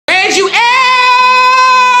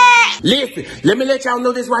Listen, let me let y'all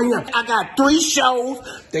know this right now. I got 3 shows.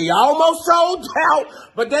 They almost sold out,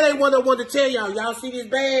 but that ain't what I want to tell y'all. Y'all see this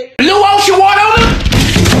bag? Blue Ocean water on them?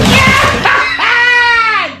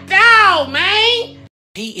 Yeah! Go, man!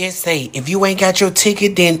 PSA, if you ain't got your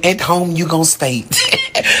ticket, then at home you gon' stay.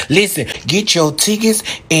 Listen, get your tickets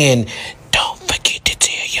and don't forget to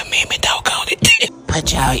tell your mammy doggone it.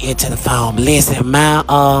 Put y'all ear to the phone. Listen,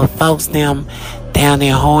 my folks them down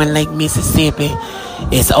in Horn Lake, Mississippi,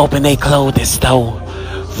 is open their clothing store.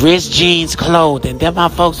 Rich Jeans Clothing. They're my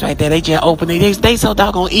folks right there. They just open it. They so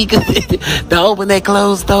doggone eager to open their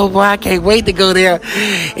clothes store. Boy, I can't wait to go there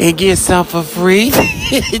and get something for free.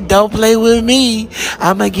 Don't play with me.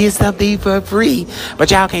 I'm going to get something for free. But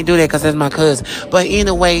y'all can't do that because that's my cousin. But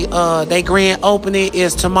anyway, their grand opening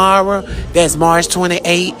is tomorrow. That's March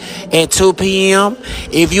 28th at 2 p.m.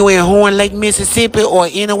 If you in Horn Lake, Mississippi or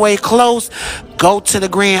anywhere close, go to the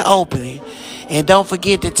grand opening. And don't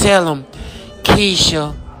forget to tell them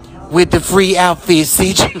Kisha with the free outfit.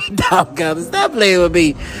 See you, doggone. Stop playing with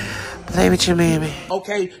me. Play with your mammy.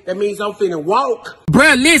 Okay, that means I'm finna walk.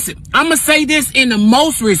 Bruh, listen, I'ma say this in the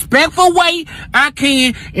most respectful way I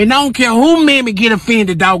can, and I don't care who mammy get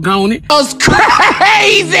offended, doggone it. It's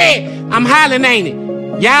crazy! I'm hollering, ain't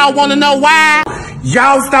it? Y'all wanna know why?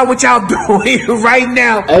 Y'all stop what y'all doing right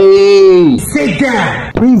now. Hey! Sit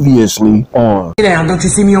down! Previously on. Sit down, don't you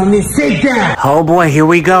see me on this? Sit down! Oh boy, here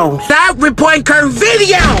we go. Stop reporting current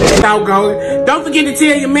video! Doggone. Don't forget to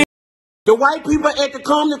tell your man. The white people at the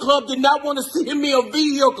comedy club did not want to send me a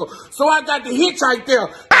vehicle, so I got the hitchhike there.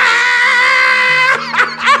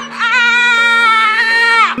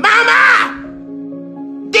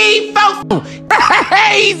 Mama! These folks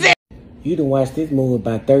crazy! You done watched this movie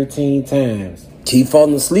about 13 times. Keep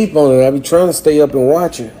falling asleep on it. I be trying to stay up and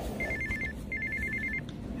watch it.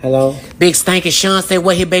 Hello? Big Stanky Sean said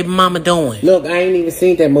what his baby mama doing. Look, I ain't even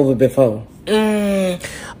seen that movie before.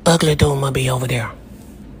 Ugly dude might be over there.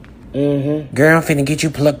 Girl, I'm finna get you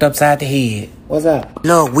plucked upside the head. What's up?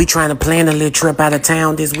 Look, we trying to plan a little trip out of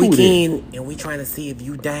town this weekend. And we trying to see if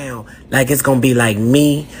you down. Like it's gonna be like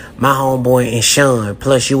me, my homeboy, and Sean.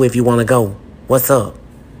 Plus you if you wanna go. What's up?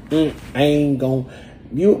 I ain't gonna...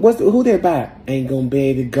 who that by? Ain't gonna be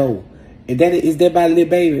able to go. Is that by Lil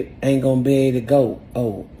Baby? Ain't gonna be able to go.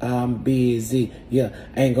 Oh, I'm busy. Yeah,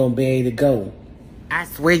 ain't gonna be able to go. I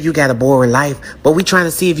swear you got a boring life, but we trying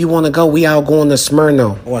to see if you want to go. We all going to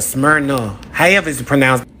Smyrna. Or Smyrna. However it's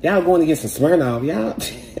pronounced. Y'all going to get some Smirnoff, y'all.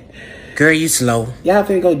 Girl, you slow. Y'all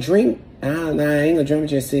finna go drink? Nah, I ain't gonna drink.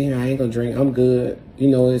 Just sit here. I ain't gonna drink. I'm good. You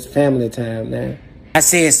know, it's family time now. I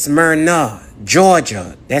said Smyrna,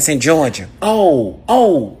 Georgia. That's in Georgia. Oh,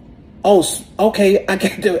 okay. I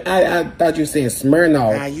thought you said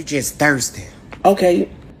Smirnoff. Nah, you just thirsty. Okay.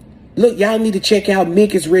 Look, y'all need to check out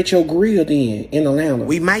Mickey's Retro Grill then in Atlanta.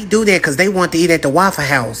 We might do that because they want to eat at the Waffle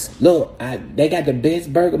House. Look, they got the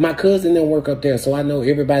best burger. My cousin didn't work up there, so I know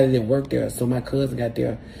everybody that work there. So my cousin got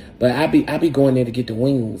there. But I be going there to get the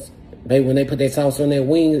wings. Baby, when they put that sauce on that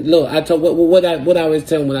wing, look, I told what I always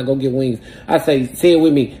tell them when I go get wings. I say it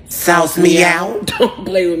with me. Sauce me out. Don't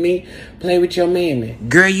play with me. Play with your mammy.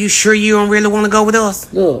 Girl, you sure you don't really want to go with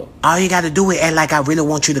us? Look. All you got to do is act like I really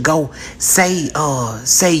want you to go. Say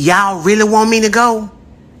y'all really want me to go?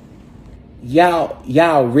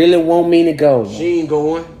 Y'all really want me to go? She ain't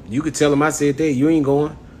going. You could tell him I said that. You ain't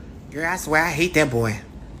going. Girl, I swear I hate that boy.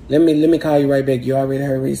 Let me call you right back. You already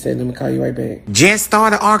heard what he said. Let me call you right back. Just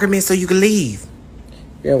start an argument so you can leave.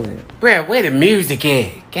 Yeah, bro, where the music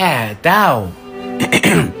at? God, dog.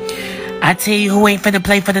 I tell you who ain't finna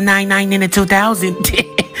play for the 99 in the 2000.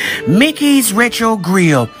 Mickey's Retro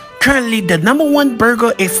Grill. Currently the #1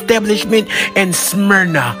 burger establishment in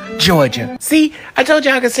Smyrna, Georgia. See, I told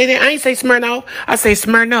you I could say that. I ain't say Smirnoff. I say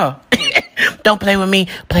Smyrna. Don't play with me.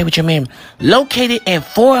 Play with your man. Located at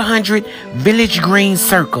 400 Village Green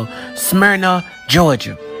Circle, Smyrna,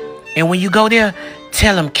 Georgia. And when you go there,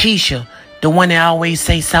 tell them Kisha, the one that always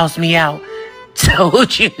say sauce me out,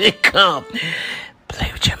 told you to come.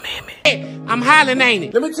 Play with your mammy. Hey, I'm hollering, ain't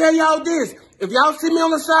it? Let me tell y'all this. If y'all see me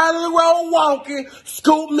on the side of the road walking,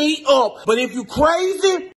 scoop me up. But if you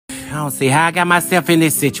crazy... I don't see how I got myself in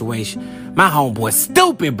this situation. My homeboy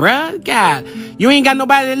stupid, bruh. God, you ain't got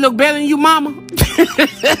nobody that look better than you, mama.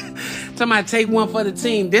 Somebody take one for the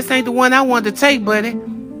team. This ain't the one I want to take, buddy.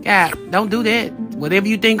 God, don't do that. Whatever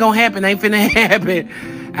you think gonna happen ain't finna happen.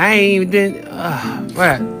 I ain't even...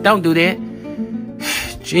 bruh, don't do that.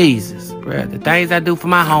 Jesus, bruh. The things I do for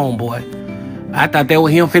my homeboy. I thought that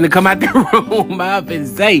was him finna come out the room. I finna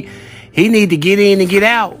say, he need to get in and get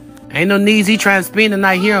out. Ain't no needs he trying to spend the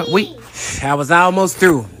night here. I was almost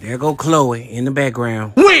through. There go Chloe in the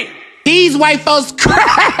background. Wait! These white folks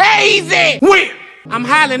crazy. When? I'm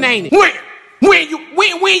hollering, ain't it?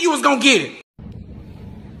 When you was gonna get it?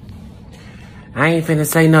 I ain't finna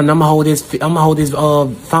say nothing. I'ma hold this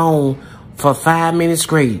phone for 5 minutes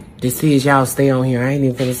straight to see if y'all stay on here. I ain't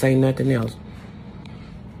even finna say nothing else.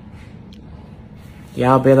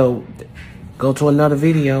 Y'all better go to another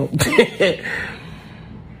video.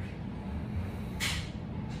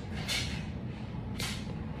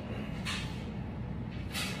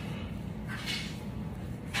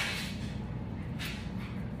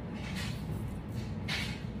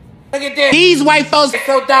 Look at that. These white folks are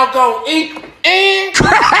so doggone equal and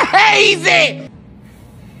crazy.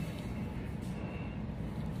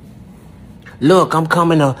 Look, I'm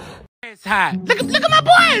coming up. It's hot. Look at my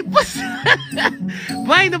boy.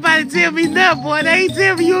 Boy, ain't nobody tell me nothing, boy. They ain't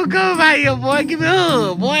tell me you would come out here, boy. Give me a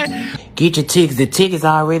hug, boy. Get your tickets. The tickets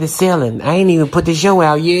are already selling. I ain't even put the show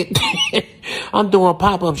out yet. I'm doing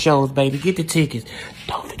pop-up shows, baby. Get the tickets.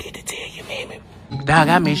 Don't forget to tell your mammy. Dog,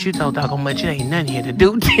 I miss you so doggone much. It ain't nothing here to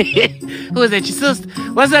do. Who is that, your sister?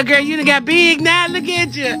 What's up, girl? You done got big now? Look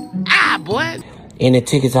at you. Ah, boy. And the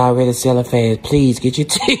tickets are already selling fast. Please get your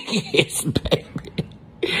tickets, baby.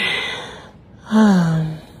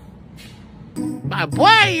 My boy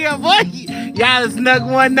here, boy. Y'all snuck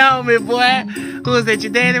one on me, boy. Who is that,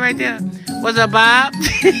 your daddy right there? What's up, Bob?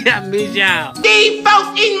 I miss y'all. These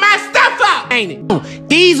folks eating my stuff up, ain't it?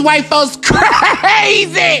 These white folks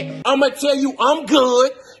crazy. I'ma tell you, I'm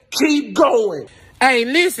good. Keep going. Hey,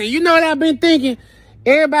 listen, you know what I've been thinking?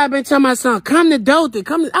 Everybody been telling my son, come to Dothan,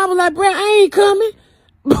 come to... I was like, bro, I ain't coming.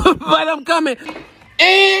 But I'm coming.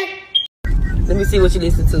 And... let me see what you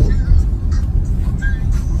listen to.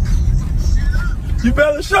 You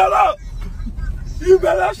better shut up. You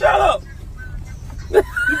better shut up. You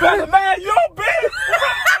better mind your business.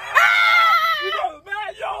 You better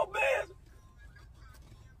mind your business.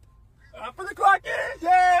 I'm finna clock in.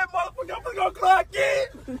 Yeah, motherfucker, I'm finna go clock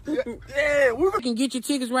in. Yeah, we can get your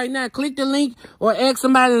tickets right now. Click the link or ask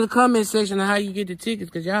somebody in the comment section on how you get the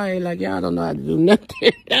tickets, because y'all ain't like, y'all don't know how to do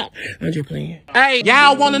nothing. I'm just playing. Hey,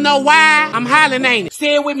 y'all want to know why I'm hollering, ain't it?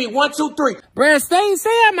 say it with me. 1, 2, 3. Bruh, stay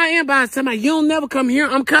out my inbox. Tell me, you don't never come here.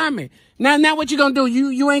 I'm coming. Now what you gonna do?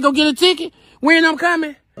 You ain't gonna get a ticket? When I'm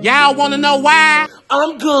coming? Y'all want to know why?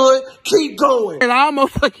 I'm good. Keep going. And I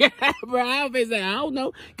almost forgot, bro. I was say, I don't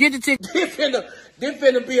know. Get the ticket. This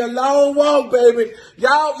finna be a long walk, baby.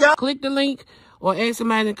 Y'all. Click the link or ask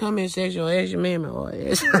somebody in the comment section or ask your mammy or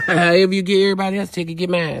ask if you get everybody else ticket, get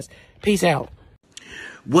mine. Peace out.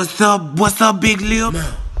 What's up, big lip?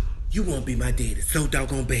 Mom, you won't be my daddy so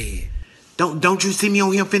doggone bad. Don't you see me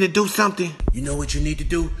on here finna do something? You know what you need to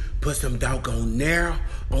do? Put some doggone nair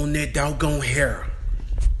on that doggone hair.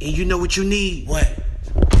 And you know what you need? What?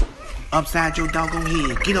 Upside your doggone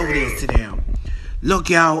head. Get over there and sit down. Look,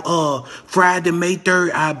 y'all, Friday, May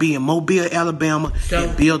 3rd, I'll be in Mobile, Alabama,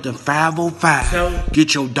 in Building 505.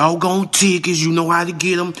 Get your doggone tickets. You know how to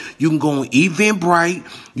get them. You can go on Eventbrite.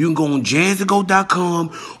 You can go on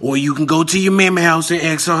jazzygo.com, or you can go to your mammy house and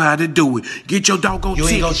ask her how to do it. Get your doggone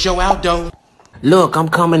tickets. You ain't gonna show out, though. Look, I'm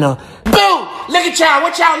coming up. Boom! Look at y'all.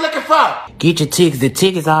 What y'all looking for? Get your tickets. The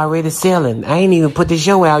tickets are already selling. I ain't even put the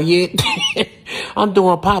show out yet. I'm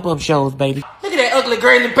doing pop-up shows, baby. Look at that ugly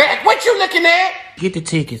girl in the back. What you looking at? Get the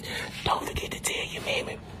tickets. Don't forget to tell your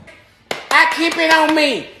mammy. I keep it on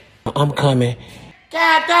me. I'm coming.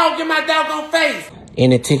 God dog, get my doggone face.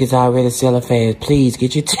 And the tickets are already selling fast. Please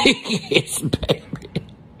get your tickets, baby.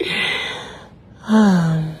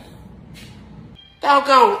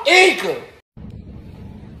 Doggone eagle.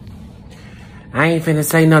 I ain't finna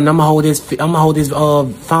say nothing. I'ma hold this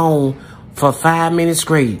phone for 5 minutes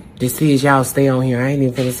straight to see if y'all stay on here. I ain't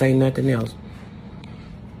even finna say nothing else.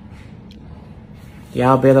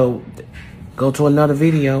 Y'all better go to another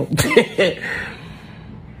video.